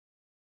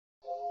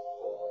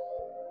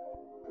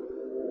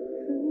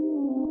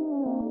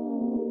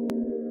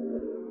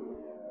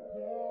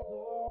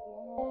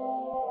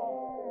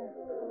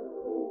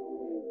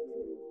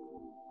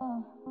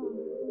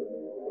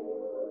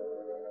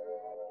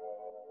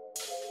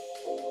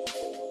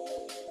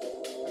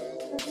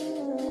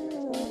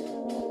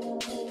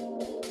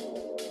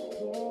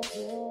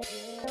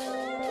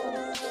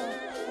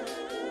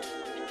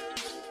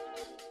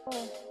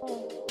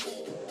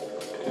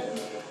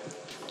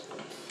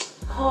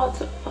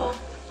Harder.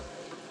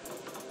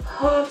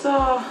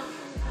 Harder.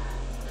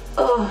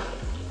 Oh,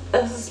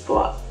 this is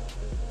what.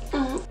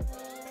 Harder.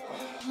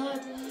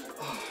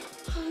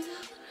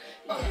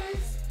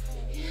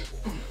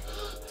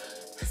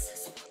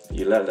 Yes.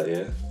 You like that,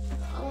 yeah?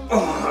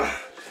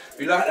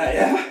 You like that,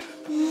 yeah?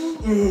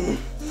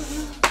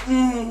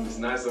 It's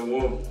nice and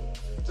warm,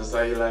 just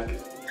how you like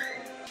it.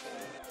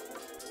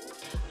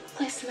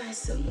 It's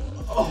nice and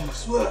warm. Oh, I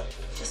swear.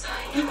 Just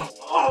how you like it.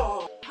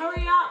 Oh.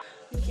 Hurry up.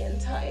 I'm getting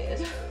tired.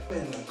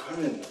 Man, I'm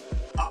coming.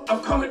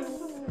 I'm coming.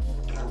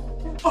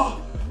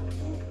 Oh.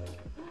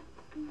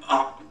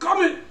 I'm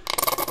coming.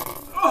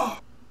 Oh.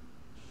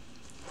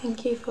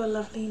 Thank you for a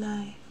lovely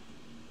night.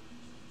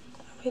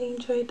 I really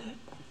enjoyed it.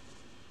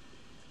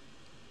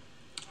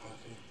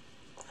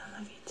 I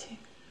love you too.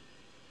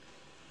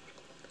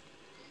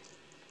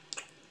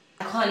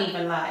 I can't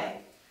even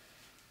lie.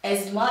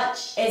 As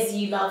much as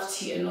you love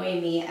to annoy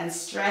me and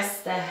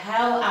stress the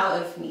hell out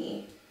of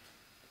me,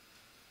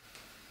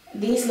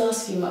 these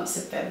last few months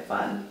have been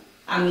fun.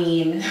 I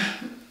mean,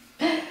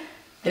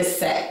 the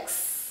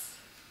sex.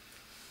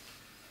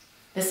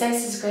 The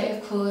sex is great,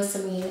 of course.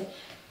 I mean,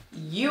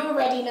 you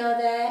already know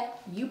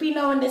that. You be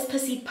knowing this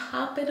pussy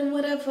popping and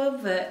whatever,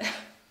 but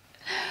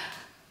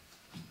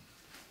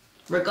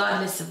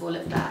regardless of all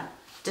of that,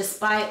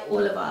 despite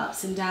all of our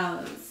ups and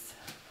downs,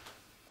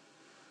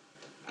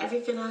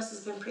 everything else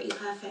has been pretty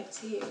perfect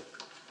too.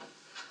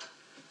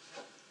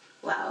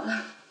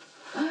 Wow.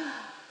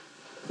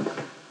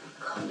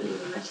 Can't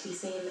believe I'm actually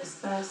saying this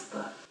first,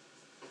 but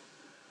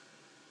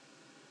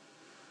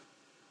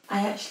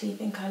I actually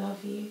think I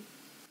love you.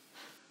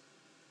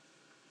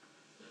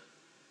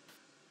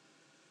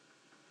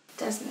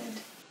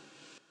 Desmond.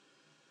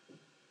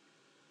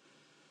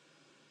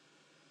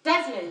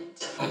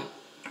 Desmond!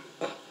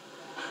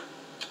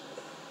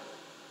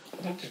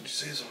 Did you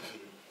say something?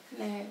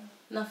 No,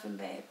 nothing,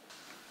 babe.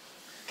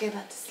 Go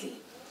back to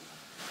sleep.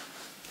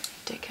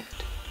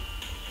 Dickhead.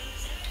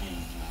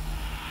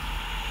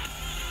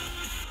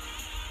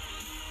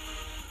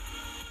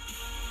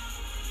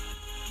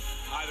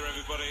 Hi there,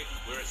 everybody.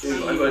 We're at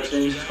Yeah, I gotta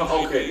change.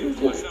 Okay,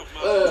 cool. I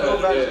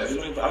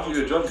thought you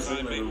were drunk. You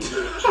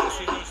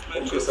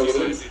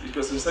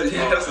got some sense.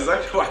 Yeah, that's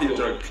exactly why you're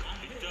drunk.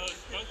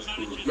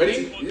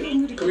 Ready?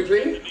 Yeah. Can we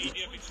play?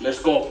 Let's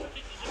go.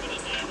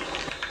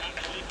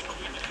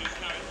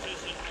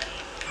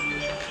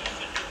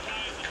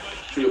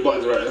 Show your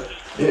buttons right,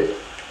 yeah? Yeah.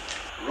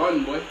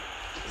 Run, boy.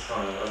 It's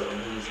fine.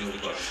 I'm using the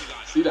button.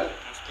 See that?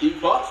 Keep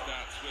butt.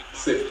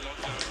 Sit.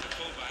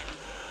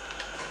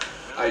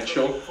 I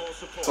choke.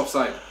 It's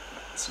offside.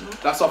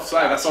 That's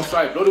offside. That's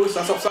offside. No, that's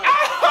offside.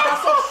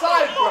 That's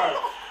offside, bro.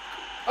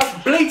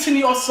 That's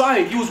blatantly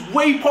offside. He was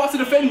way past the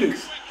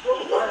defenders.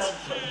 What?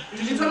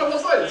 Did you turn off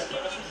offside?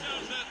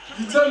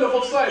 You turned off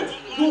offside.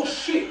 You're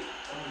shit. You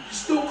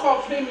still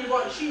can't claim me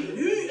about cheating.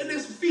 Who in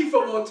this FIFA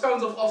world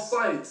turns off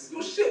offsides?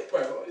 You're shit,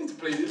 bro. I need to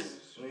play this.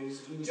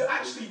 You're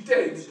actually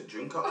dead. You should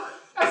drink up.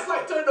 That's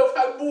like turning off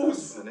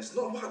handballs. And it's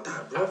not about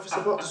that, bro. It's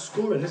about the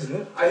scoring, isn't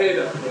it? I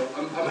hear that, bro.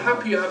 I'm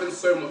happy you're having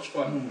so much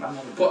fun.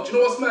 But do you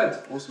know what's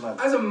mad? What's mad?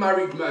 As a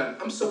married man,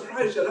 I'm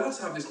surprised you're allowed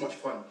to have this much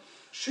fun.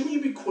 Shouldn't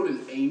you be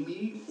calling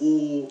Amy,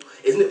 or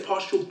isn't it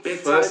past your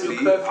bedtime? Firstly,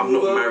 your I'm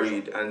not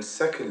married, and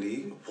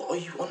secondly, what are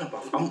you on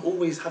about? I'm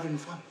always having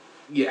fun.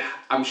 Yeah,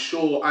 I'm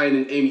sure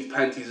ironing Amy's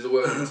panties is a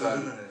word of the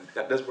time.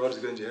 That's brothers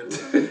going to jail.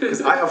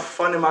 Because I have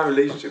fun in my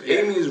relationship. Yeah.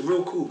 Amy is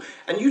real cool.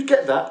 And you'd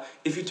get that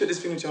if you took this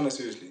thing with Tianna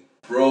seriously.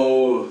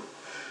 Bro,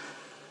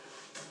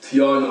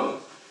 Tianna,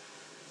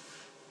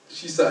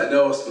 she's something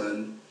else,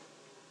 man.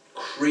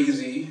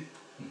 Crazy,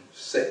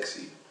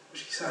 sexy.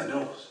 She's something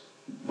else.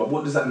 But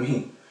what does that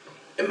mean?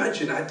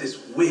 Imagine I had this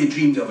weird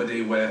dream the other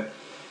day where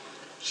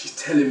she's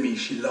telling me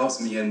she loves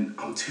me and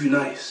I'm too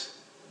nice.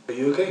 Are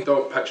you okay?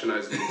 Don't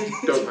patronise me.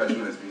 Don't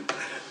patronise me.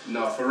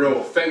 Nah, for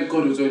real. Thank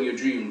God it was only a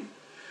dream.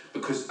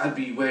 Because I'd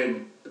be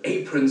wearing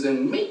aprons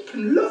and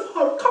making love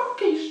her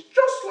cupcakes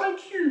just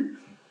like you.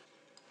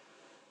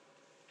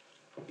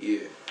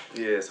 Yeah.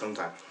 Yeah,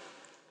 sometime.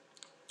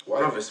 Why?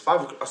 Bruv, it's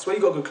 5 o'clock. I swear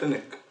you got a good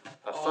clinic.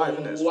 At 5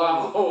 minutes.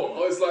 Wow.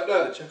 Oh, it's like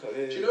that. Check out,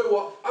 yeah. Do you know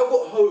what? I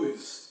got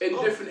hose in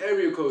different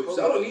area codes.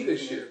 So I don't need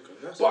this shit.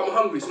 But I'm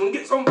hungry, so I'm gonna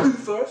get some food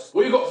first.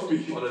 What you got for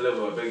me? On the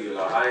level, I beg you.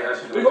 Like, I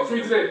actually. What you got for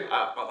me today?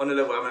 On the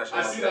level, I'm actually.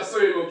 I see that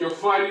soy milk. You're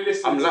finally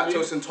listening. I'm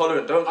lactose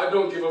intolerant. Don't. I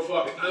don't give a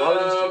fuck.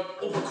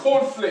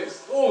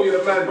 Cornflakes. Oh, you're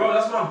the man, bro.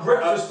 That's my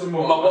breakfast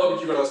tomorrow. My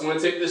barbecue brothers. I'm gonna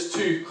take this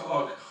too.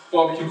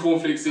 Barbecue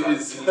cornflakes. It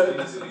is.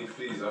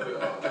 Please.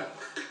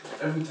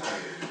 Every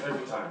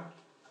time.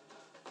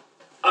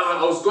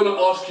 I was gonna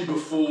ask you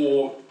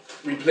before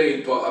we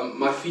played, but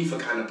my FIFA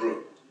kind of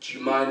broke. Do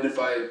you mind if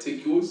I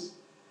take yours?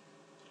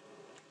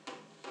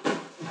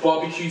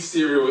 Barbecue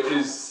cereal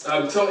is.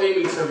 Tell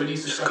Amy to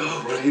release the show.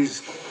 Go,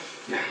 please.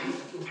 Yeah.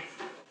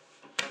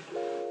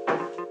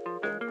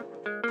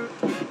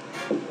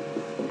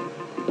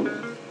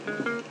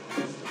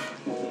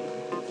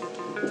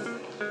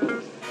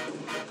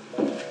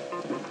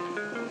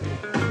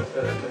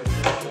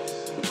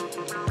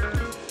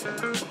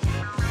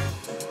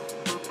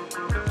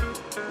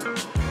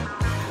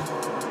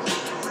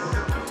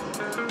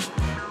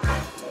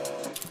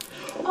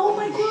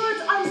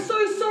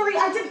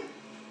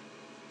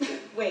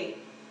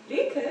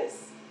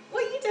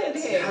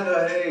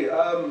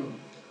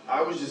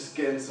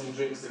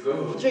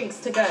 go. Drinks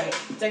to go.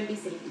 Don't be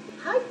silly.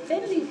 How have you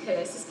been,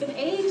 Lucas? It's been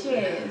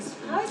ages.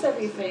 How's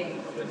everything?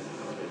 I've been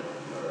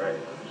alright.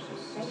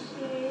 Thank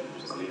you.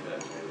 Just leaving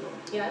it.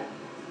 Yeah?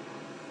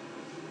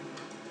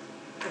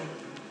 Wait.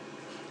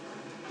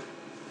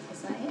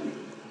 Is that him?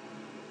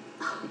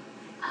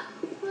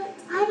 What?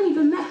 I haven't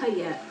even met her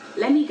yet.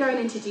 Let me go and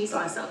introduce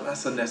myself.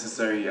 That's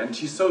unnecessary, and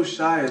she's so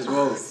shy as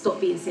well. Stop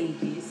being silly,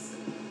 please.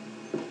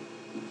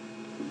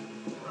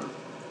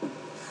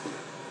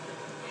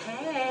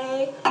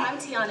 Hey, I'm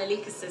Tianna,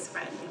 Lucas's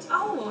friend.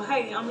 Oh,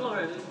 hey, I'm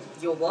Lauren.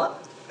 You're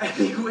what?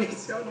 Anyway,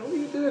 Tianna, what are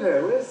you doing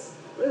there?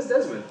 Where's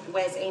Desmond?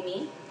 Where's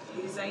Amy?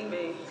 Who's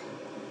Amy?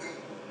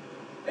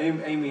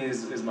 Amy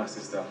is my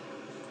sister,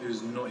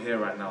 who's not here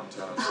right now,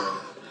 Tianna,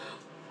 so...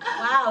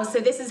 Wow, so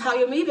this is how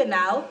you're moving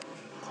now?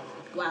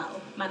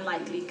 Wow, man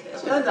like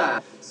Lucas.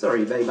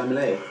 Sorry, babe, I'm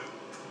late.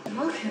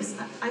 Marcus,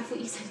 I thought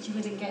you said you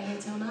wouldn't get here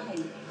till 9.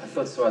 I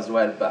thought so as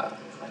well, but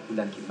I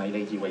couldn't keep my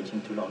lady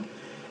waiting too long.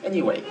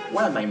 Anyway,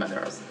 what are my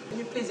manners? Can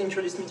you please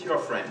introduce me to your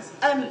friends?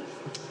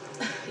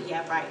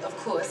 Yeah, right, of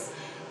course.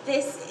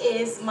 This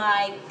is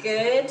my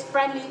good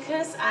friend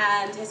Lucas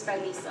and his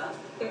friend Lisa.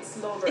 It's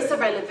Lauren. It's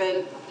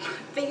irrelevant.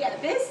 But yeah,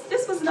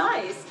 this was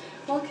nice.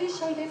 Marcus,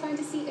 shall we go find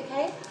a seat,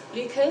 okay?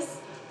 Lucas,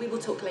 we will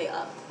talk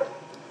later.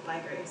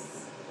 Bye, Grace.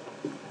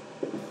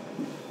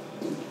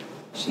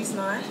 She's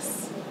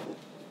nice.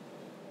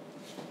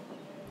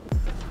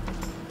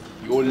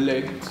 Your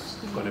legs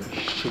are gonna be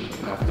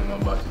shaking after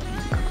I'm about to do it.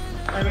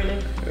 Oh,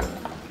 really? Yeah.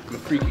 I'm a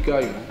freaky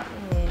guy, you know.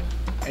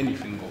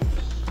 Anything goes.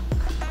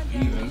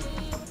 Even.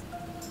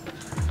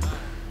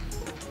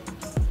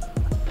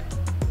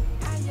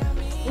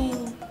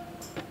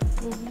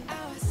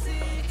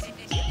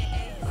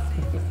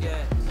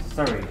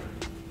 Sorry.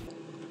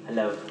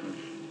 Hello.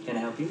 Can I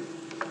help you?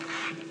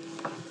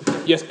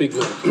 Yes, big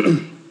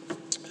man.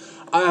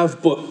 I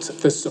have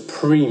booked the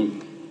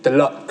supreme,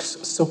 deluxe,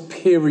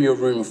 superior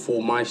room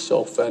for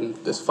myself and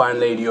this fine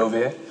lady over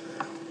here.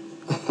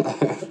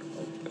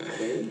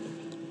 Okay.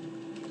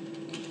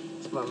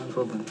 It's not my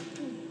problem.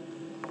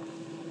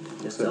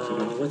 Yes,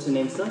 what's your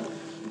name, sir?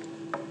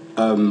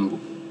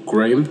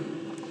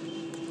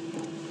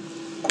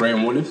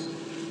 Graham Wallace.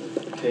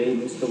 Okay,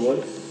 Mr.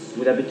 Wallace.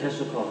 Would that be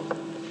cash or card?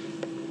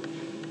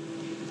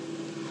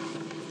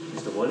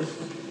 Mr. Wallace?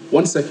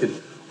 1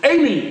 second.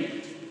 Amy!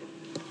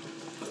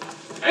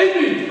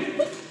 Amy!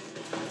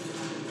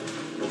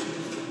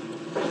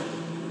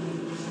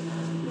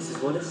 Mrs.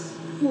 Wallace?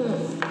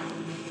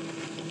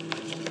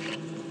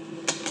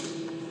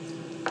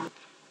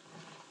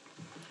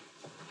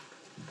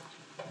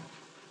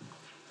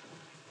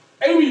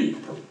 Amy!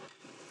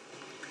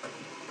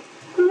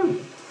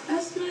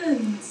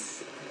 Desmond,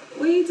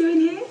 what are you doing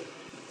here?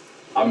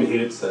 I'm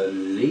here to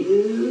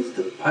lift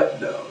the pipe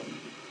down.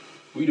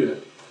 What are you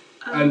doing?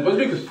 And what's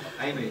Lucas?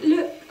 Amy.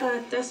 Look,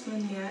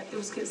 Desmond, yeah, it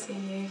was good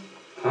seeing you.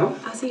 Huh?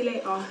 I'll see you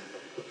later.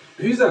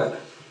 Who's that?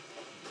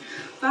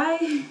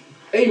 Bye.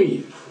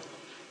 Amy.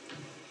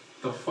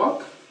 The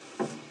fuck?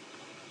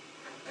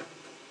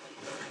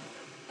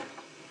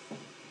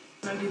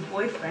 My new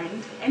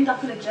boyfriend end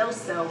up in a jail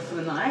cell for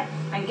the night,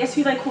 and guess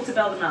who they called to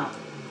bail them out?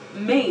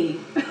 Me.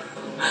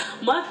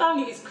 My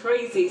family is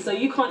crazy, so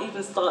you can't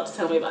even start to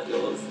tell me about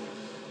yours.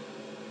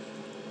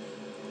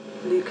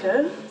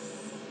 Lucas,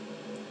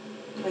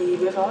 are you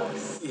with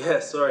us? Yeah,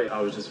 sorry. I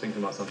was just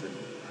thinking about something.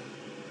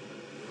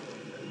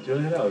 Do you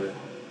want to head out of here?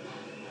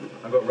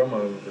 I got rum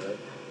over there.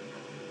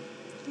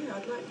 Yeah,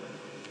 I'd like that.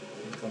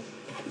 Okay.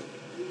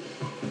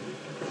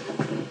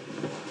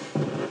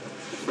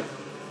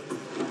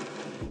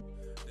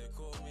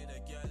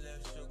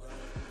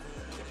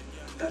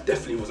 That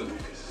definitely wasn't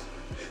Lucas.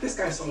 This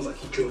guy sounds like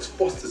he drinks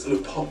Fosters on a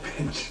park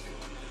bench.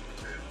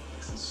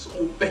 This is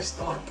so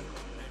messed up.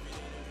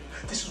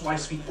 This is why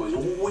sweet boys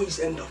always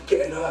end up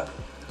getting hurt.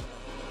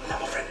 Now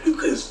my friend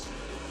Lucas.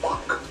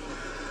 Fuck.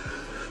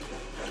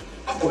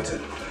 I've got to tell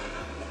him.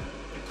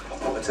 I've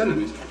got to tell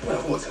him. Well,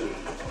 I've got to tell him.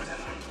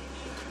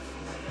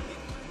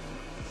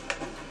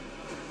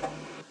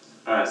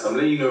 Alright, so I'm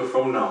letting you know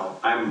from now,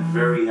 I'm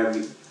very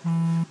heavy.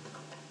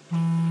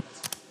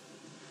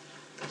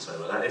 Sorry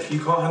about that. If you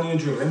can't handle your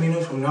drink, let me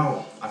know from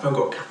now. I've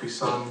got Capri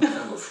Sun,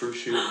 I've got fruit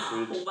shoot in the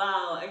fridge.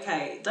 Wow,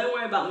 okay. Don't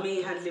worry about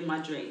me handling my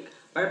drink.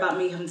 Worry about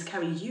me having to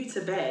carry you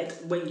to bed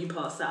when you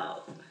pass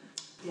out.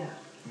 Yeah.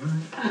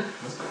 Alright,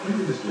 let's go.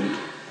 Look at this late.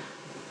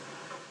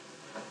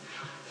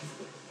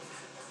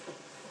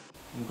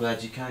 I'm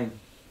glad you came.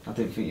 I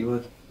didn't think you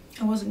would.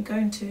 I wasn't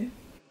going to.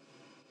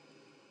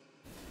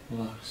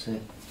 Well, like I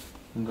said,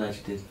 I'm glad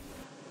you did.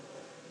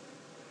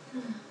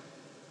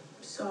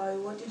 So,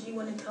 what did you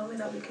want to tell me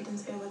that we couldn't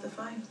say over the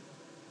phone?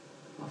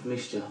 I've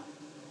missed you.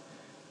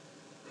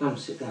 Come,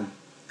 sit down.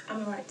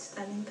 I'm alright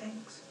standing,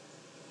 thanks.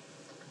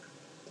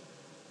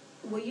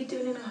 What are you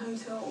doing in a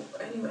hotel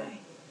anyway?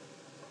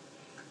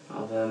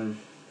 I've had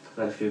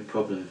a few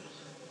problems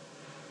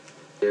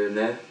here and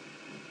there,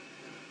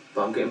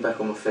 but I'm getting back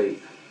on my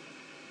feet.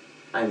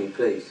 Amy,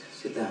 please,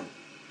 sit down.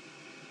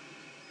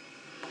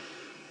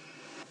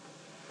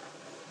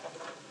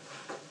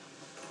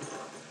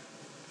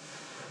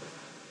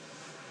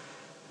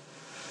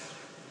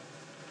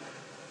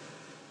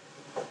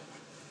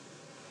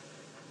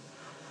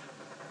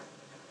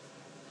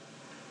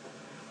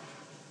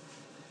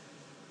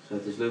 So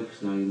does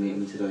Lucas know you're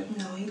meeting me today?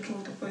 No, he'd kill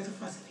the both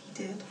of us if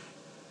he did.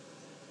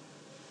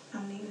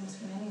 I'm leaving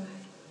soon anyway.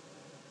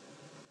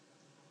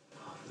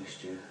 I've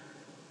missed you.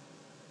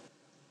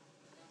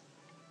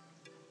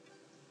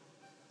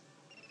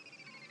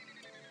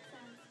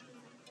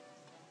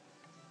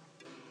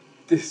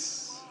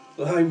 This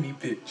limey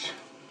bitch.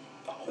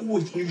 I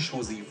always knew she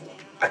was evil.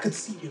 I could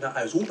see it in her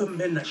eyes. All the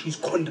men that she's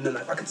conned in her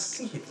life, I could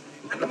see it.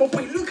 And my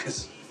boy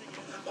Lucas.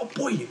 My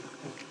boy.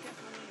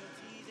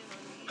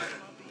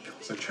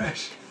 Girls are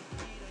trash.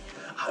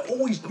 I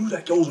always knew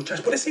that girls were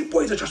trash, but they say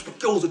boys are trash, but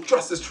girls are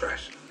just as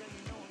trash.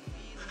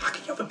 How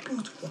can you have a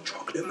beautiful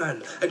chocolate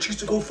man and choose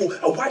to go for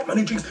a white man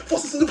who drinks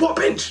Foster's in the park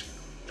bench?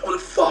 You wanna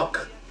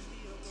fuck?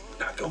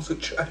 Nah, girls are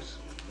trash.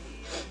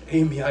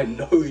 Amy, I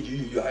know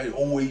you. I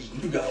always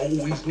knew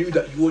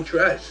that you were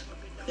trash.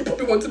 You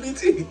probably wanted me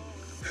too.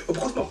 But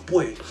because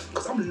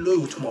because I'm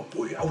loyal to my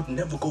boy, I would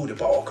never go there,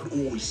 but I could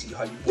always see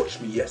how you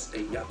watched me. Yes,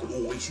 Amy, I could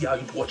always see how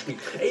you'd watch me.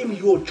 Amy,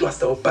 you're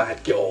just a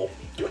bad girl.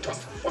 You're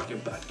just a fucking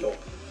bad girl.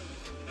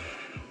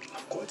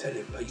 I've got to tell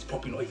him, he's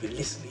probably not even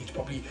listening. He's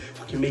probably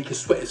fucking making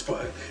sweaters for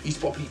her. He's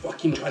probably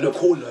fucking trying to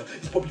call her.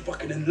 He's probably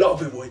fucking in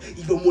love with her,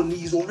 even more than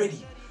he's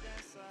already.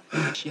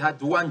 She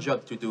had one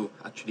job to do,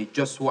 actually,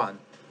 just one.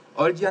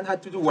 All Diane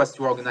had to do was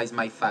to organize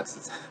my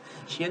faxes.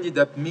 She ended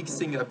up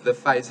mixing up the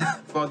files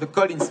for the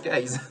Collins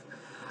case.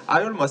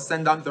 I almost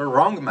sent down the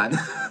wrong man.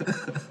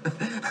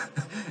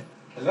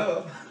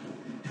 Hello?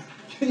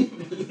 Can you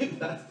believe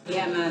that?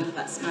 Yeah, man,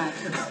 that's mad.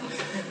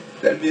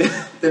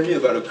 Tell me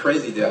about a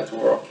crazy day at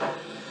work.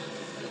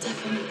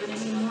 Definitely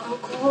gonna need more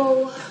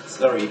alcohol.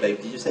 Sorry,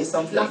 babe, did you say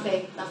something?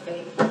 Nothing.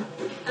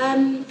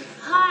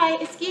 Hi,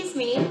 excuse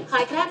me.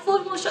 Hi, can I have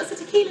 4 more shots of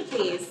tequila,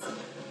 please?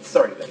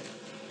 Sorry, babe.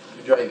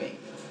 You're driving.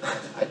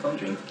 I can't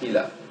drink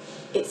tequila.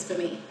 It's for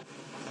me.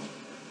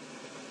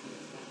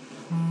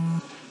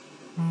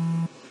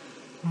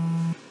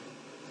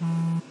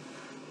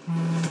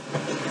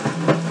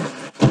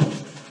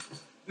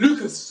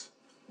 Lucas,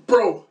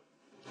 bro.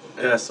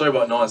 Yeah, sorry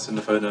about not answering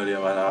the phone earlier,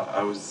 man.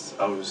 I was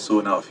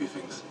sorting out a few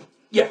things.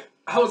 Yeah,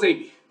 how's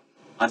Amy?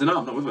 I don't know,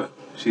 I'm not with her.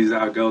 She's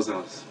at our girl's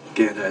house,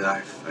 getting her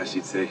life, as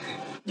she'd say.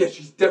 Yeah,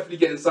 she's definitely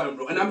getting something,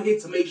 bro. And I'm here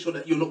to make sure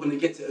that you're not going to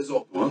get it as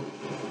well. What?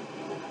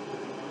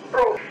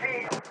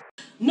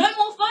 No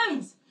more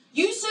phones.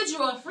 You said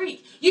you're a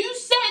freak. You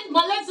said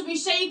my legs will be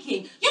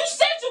shaking. You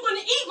said you're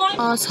going to eat my...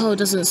 Arsehole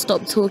doesn't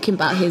stop talking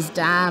about his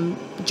damn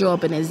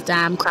job and his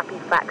damn crappy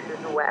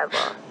faxes or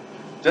whatever.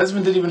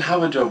 Desmond didn't even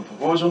have a job.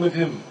 What was wrong with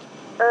him?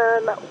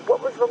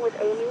 What was wrong with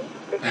Amy?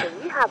 Listen,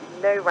 you have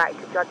no right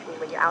to judge me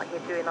when you're out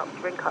here doing up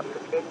drink-ups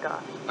with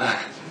Linda.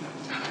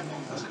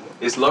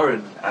 It's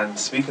Lauren, and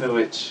speaking of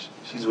which,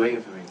 she's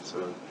waiting for me,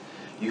 so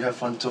you have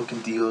fun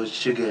talking to your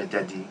sugar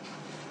daddy.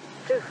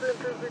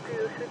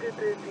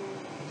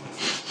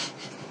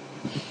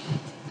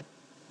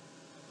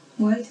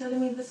 Why are you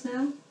telling me this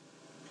now?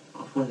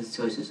 I wanted to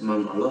tell you since the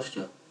moment I lost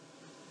you.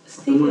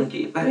 Steve, I want to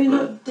get you back, we're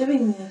but not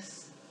doing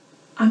this.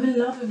 I'm in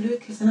love with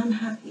Lucas and I'm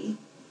happy.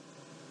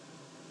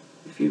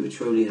 if you were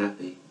truly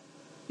happy,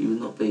 you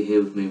would not be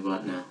here with me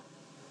right now.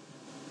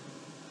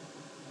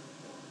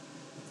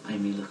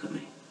 Amy, look at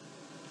me.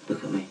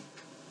 Look at me.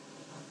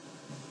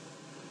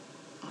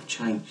 I've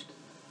changed.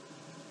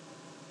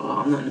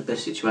 I'm not in the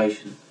best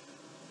situation,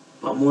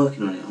 but I'm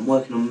working on it. I'm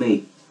working on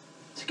me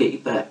to get you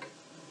back.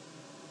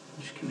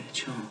 Just give me a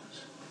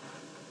chance.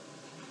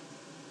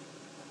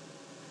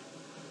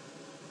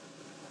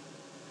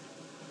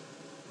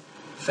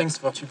 Thanks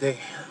for today.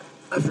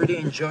 I've really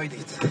enjoyed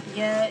it.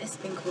 Yeah, it's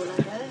been cool,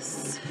 I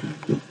guess.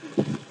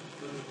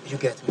 You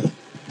get me.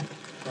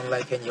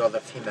 Unlike any other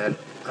female,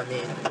 I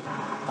mean,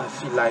 I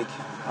feel like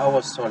I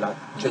was solar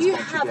just You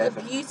born have together.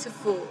 a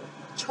beautiful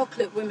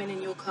chocolate woman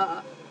in your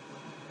car,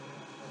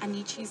 and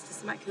you choose to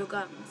smack your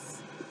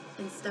gums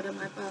instead of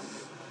my bum.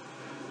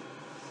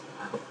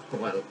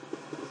 Well,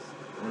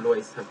 I'll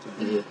always have to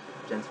be a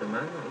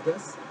gentleman, I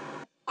guess.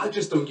 I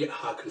just don't get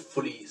how I can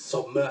fully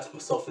submerge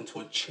myself into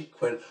a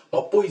chick when my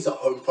boy's at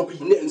home probably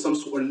knitting some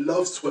sort of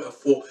love sweater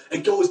for a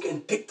girl who's getting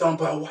dicked down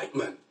by a white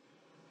man.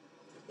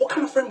 What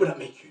kind of friend would that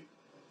make you?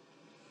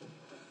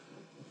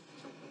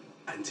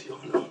 And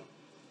Tianna.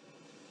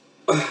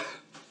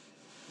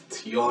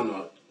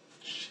 Tianna,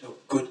 she's a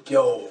good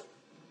girl.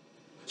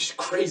 She's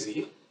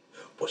crazy,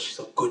 but she's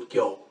a good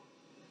girl.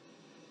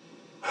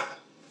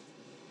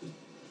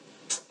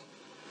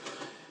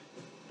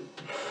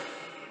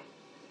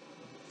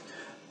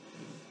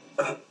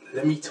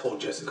 Let me tell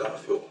Jessica how I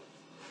feel.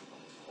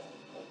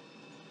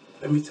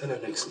 Let me tell her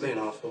and explain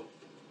how I feel.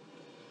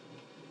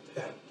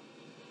 Yeah.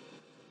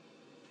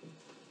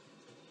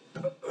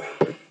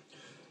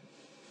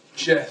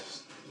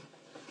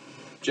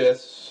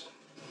 Jess.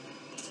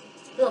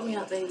 Lock me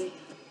up, baby.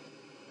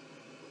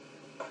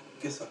 I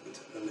guess I can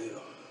tell her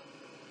later.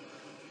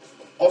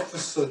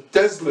 Officer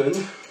Desmond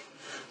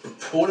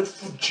reported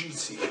for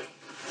duty.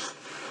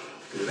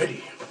 Get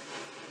ready.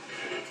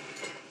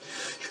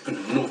 You've been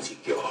a naughty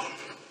girl.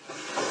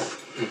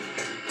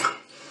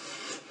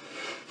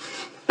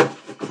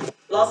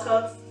 Last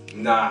cards?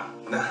 Nah,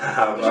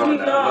 Nah, bro,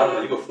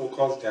 you got 4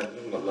 cards down.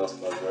 You got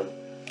last card, bro.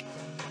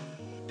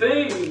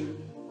 Boom.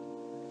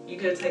 You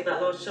gonna take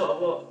that last shot or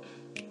what?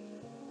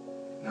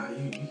 Nah,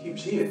 you keep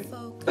cheating.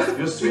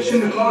 You're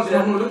switching the cards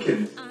when I'm not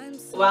looking.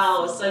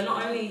 Wow, so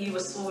not only are you a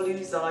sore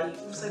loser, you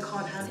also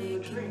can't handle your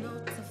drink.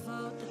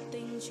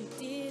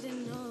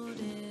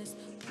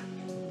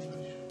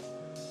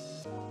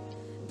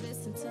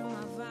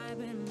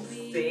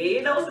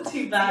 See, that wasn't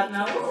too bad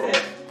now, was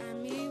it?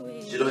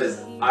 You know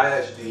what? I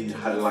actually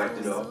had a light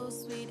dinner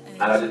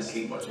and I didn't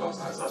sleep much last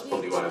night, so that's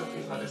probably why I'm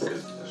feeling like this.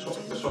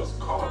 Because the shot's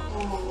calm.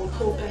 Oh,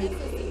 poor baby. Do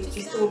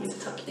you still want me to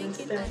tuck you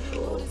into bed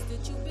or? You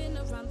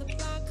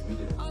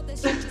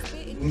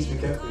need to be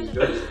careful with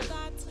your jokes.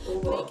 Or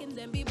what?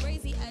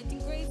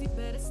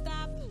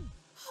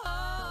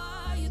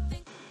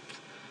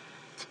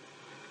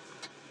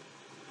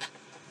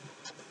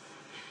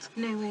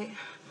 No, wait.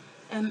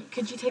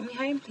 Could you take me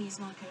home, please,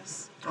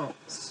 Marcus? Oh,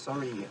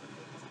 sorry.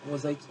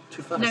 Was I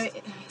too fast? No,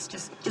 it's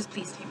just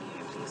please take me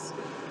home, please.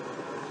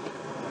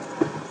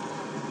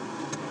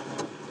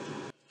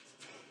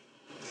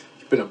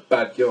 You've been a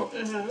bad girl.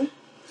 Mm-hmm.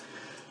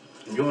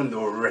 And you're under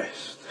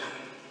arrest.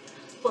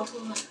 What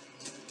for?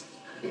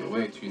 You're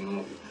way too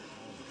naughty.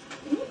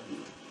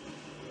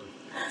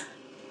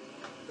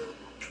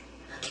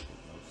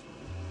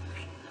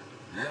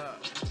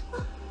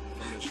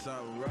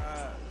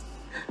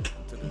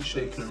 I'm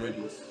shaking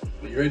already.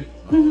 Are you ready?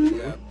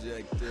 You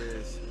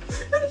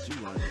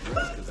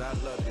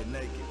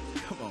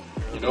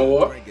know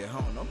what? I'm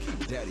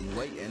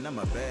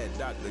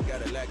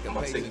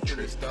gonna take a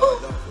trip.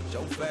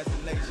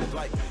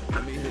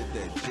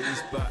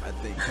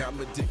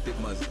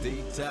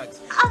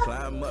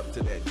 Climb up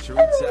to that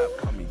treetop.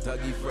 Call me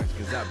Dougie Fresh,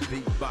 cause I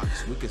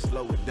beatbox. We can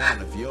slow it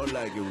down if you're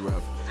like it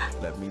rough.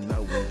 Let me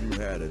know when you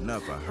had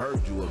enough. I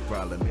heard you a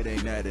problem, it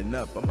ain't adding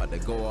up. I'm about to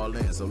go all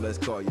in, so let's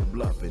call your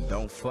bluff and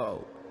don't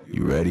fold.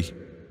 You ready?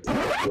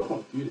 I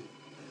can't do this.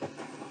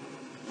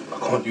 I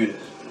can't do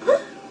this.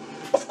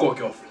 I've got a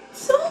girlfriend.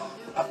 So?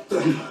 I've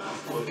got a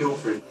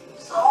girlfriend.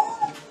 So?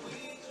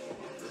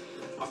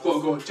 I've got a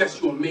girl.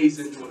 Jess, you're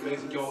amazing. You're an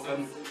amazing girl.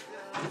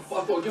 But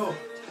I've got a girl.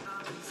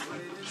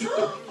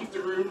 Keep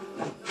the room.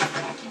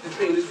 Keep the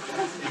trainers.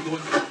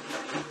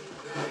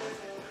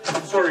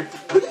 I'm sorry.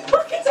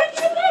 What can take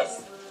you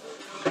this?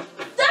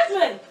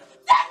 Desmond!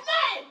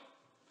 Desmond!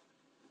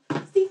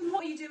 Stephen,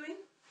 what are you doing?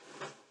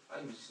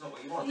 Amy, it's not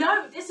what you want.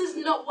 No, this is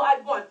not what I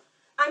want.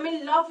 I'm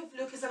in love with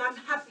Lucas and I'm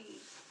happy.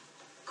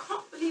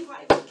 Can't believe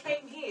I even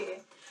came here.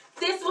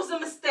 This was a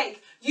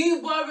mistake.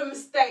 You were a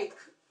mistake.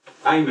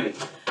 Amy.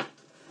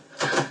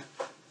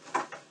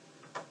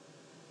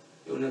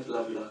 You'll never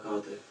love you like I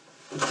do.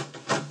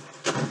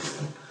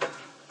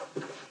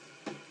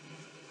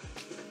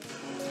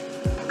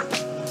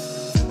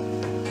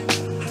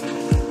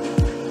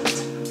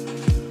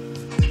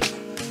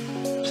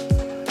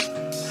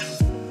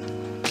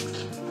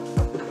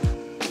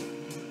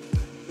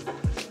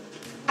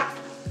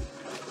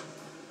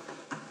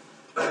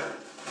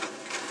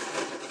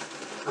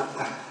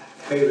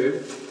 Hey,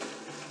 babe.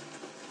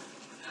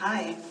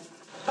 Hi.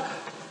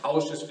 I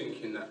was just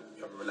thinking that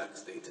you have a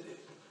relaxed day today.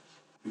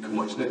 We can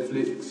watch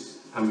Netflix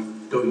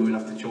and we don't even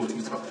have to chill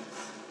too tough.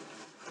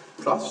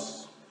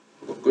 Plus,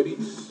 we've got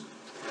goodies.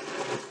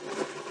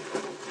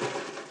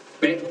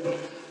 Babe.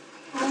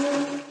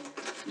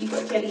 You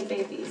got jelly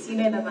babies. You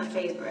know they're my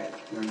favourite.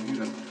 Yeah, you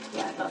know.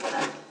 Yeah, I love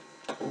that.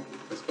 Cool.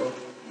 Let's go.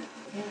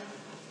 Yeah.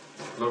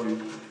 Love you.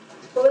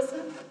 What was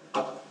that?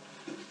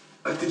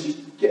 Did you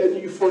get a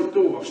new front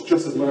door? I was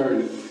just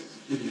admiring it.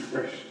 It's really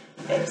fresh.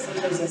 Babe,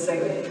 sometimes you're so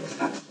weird.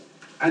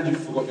 And you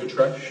forgot your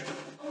trash.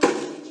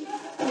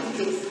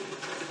 Please.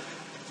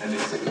 And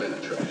it's sick of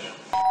that trash.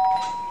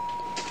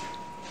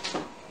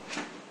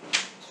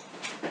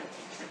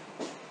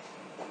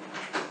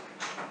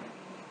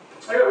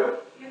 Hello.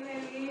 You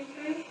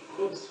okay? Of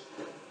course.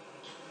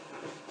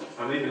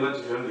 I'm eating lunch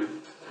if you're hungry. Of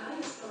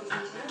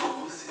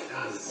course it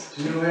does.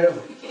 Do you know where I am?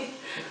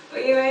 What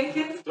are you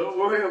making? Don't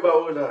worry about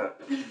all that.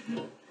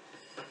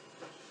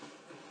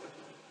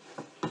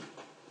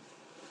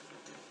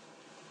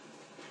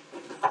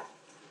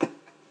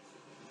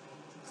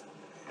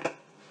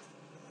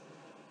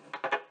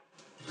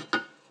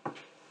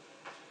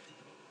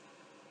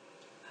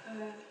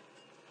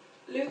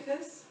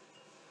 Lucas,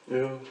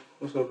 Yeah,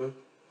 what's up, babe?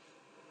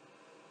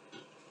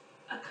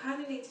 I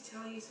kind of need to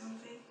tell you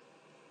something.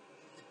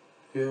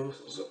 Yeah,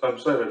 I'm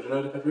sorry, babe. Do you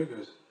know the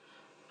paprikas?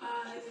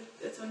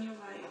 It's on your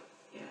right.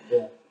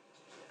 Yeah.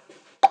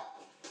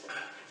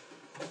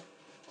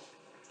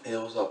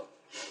 Yeah, what's up?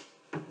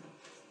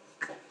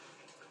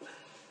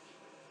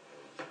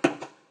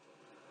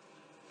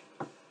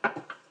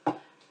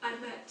 I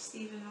met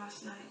Stephen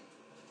last night.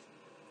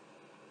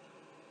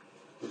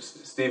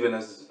 Stephen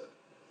as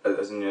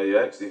in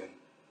your ex, Stephen?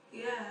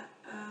 Yeah,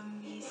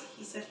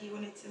 he said he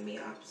wanted to meet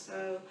up,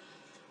 so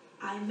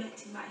I met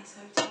him at his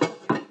hotel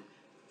room.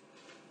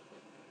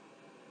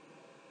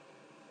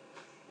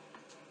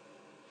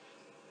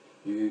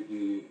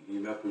 You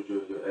met with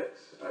your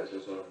ex at his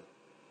hotel room?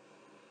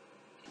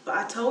 But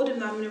I told him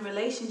that I'm in a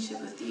relationship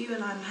with you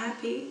and I'm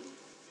happy.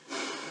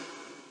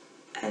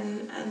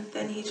 And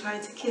then he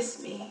tried to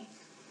kiss me.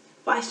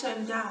 But I shut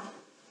him down.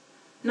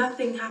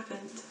 Nothing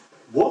happened.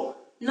 What?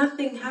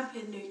 Nothing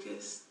happened,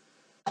 Lucas.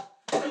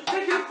 You're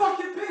taking a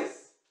fucking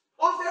piss!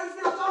 After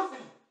everything I've done for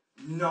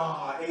you!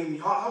 Nah, Amy,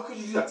 how could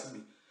you do that to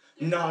me?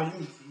 Nah,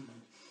 you...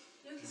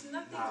 Lucas,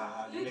 nothing.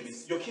 Nah,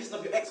 Lucas. you're kissing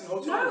up your ex in the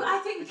hotel. No,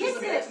 I didn't kiss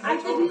him.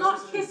 I did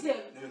not kiss him.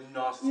 You're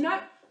nasty. No.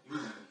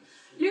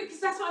 Lucas,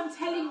 that's what I'm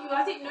telling you.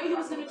 I didn't know he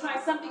was going to try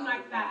something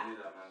like that.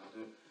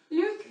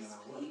 Lucas,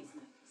 please.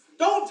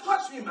 Don't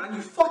touch me, man,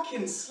 you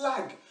fucking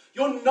slag.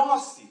 You're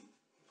nasty.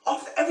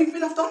 After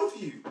everything I've done for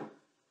you.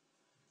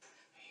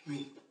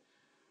 Amy.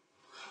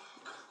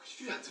 How could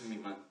you do that to me,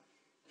 man?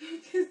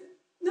 Lucas,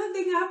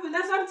 nothing happened.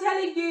 That's what I'm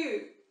telling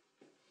you.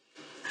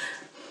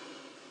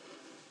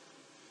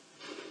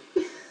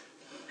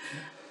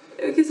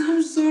 Lucas,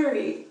 I'm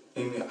sorry.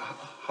 Amy,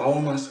 how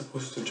am I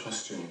supposed to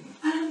trust you?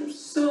 I'm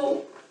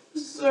so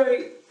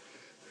sorry.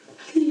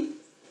 Please.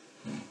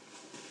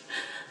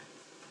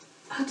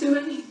 I'll do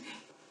anything.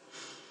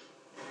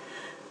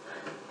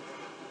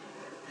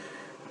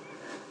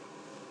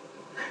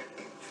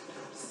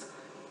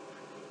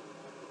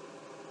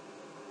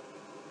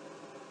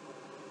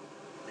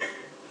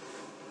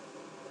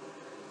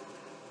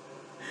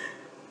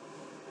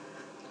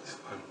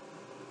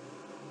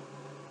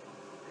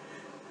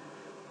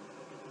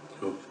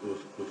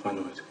 We'll find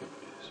a way to get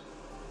through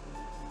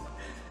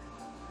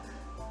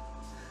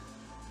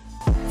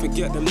this.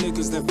 Forget them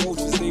niggas, they're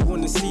vultures, they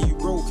wanna see you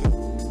broken.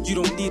 You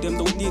don't need them,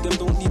 don't need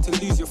to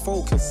lose your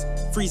focus.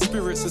 Free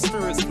spirits are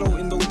spirits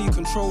floating, don't need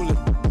controlling.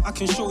 I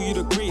can show you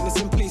the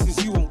greatness in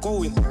places you won't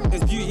go in.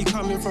 There's beauty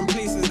coming from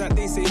places that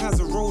they say has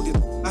eroded.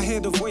 I hear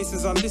the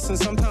voices, I listen,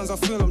 sometimes I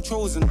feel I'm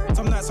chosen.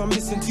 Some nights I'm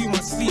missing too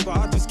much sleep, but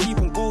I just keep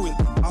on going.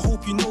 I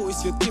hope you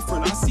notice you're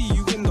different, I see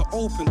you in the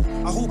open.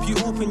 I hope you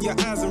open your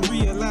eyes and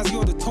realize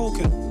you're the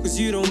token. Cause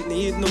you don't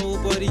need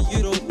nobody,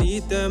 you don't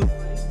need them.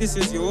 This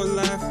is your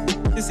life,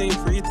 this ain't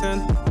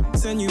pretend.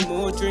 Send you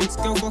more drinks,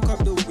 go fuck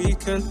up the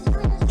weekend.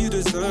 You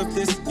deserve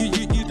this,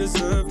 you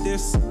deserve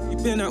this.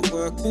 You've been at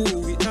work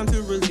all week, time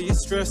to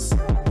release stress.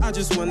 I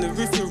just wonder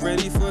if you're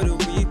ready for the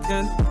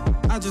weekend.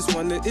 I just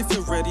wonder if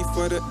you're ready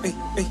for the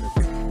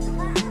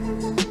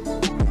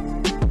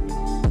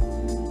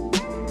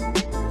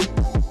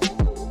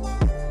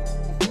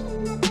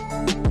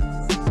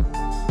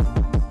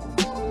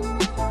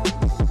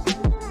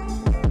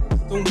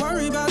Don't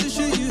worry about the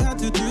shit you had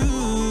to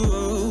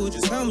do.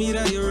 Just tell me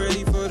that you're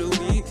ready for the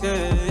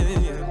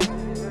weekend. Yeah.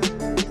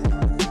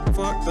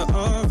 Fuck the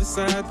other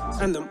side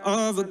and them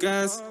other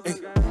guys.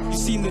 You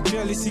seen the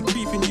jealousy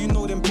creeping, you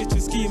know them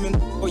bitches scheming.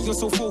 But you're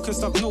so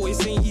focused, I've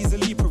noticed ain't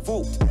easily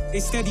provoked. They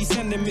steady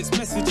sending mixed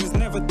messages,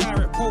 never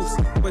direct posts.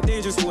 But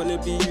they just wanna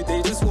be you,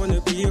 they just wanna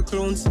be your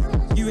clones.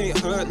 You ain't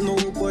hurt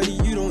nobody,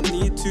 you don't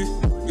need to.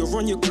 You're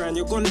on your grind,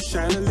 you're gonna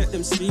shine and let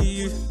them see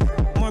you.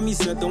 Mommy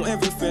said don't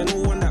ever fear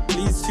no one that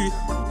bleeds to.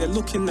 They're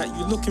looking at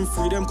you, looking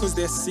through them cause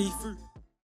they're see-through.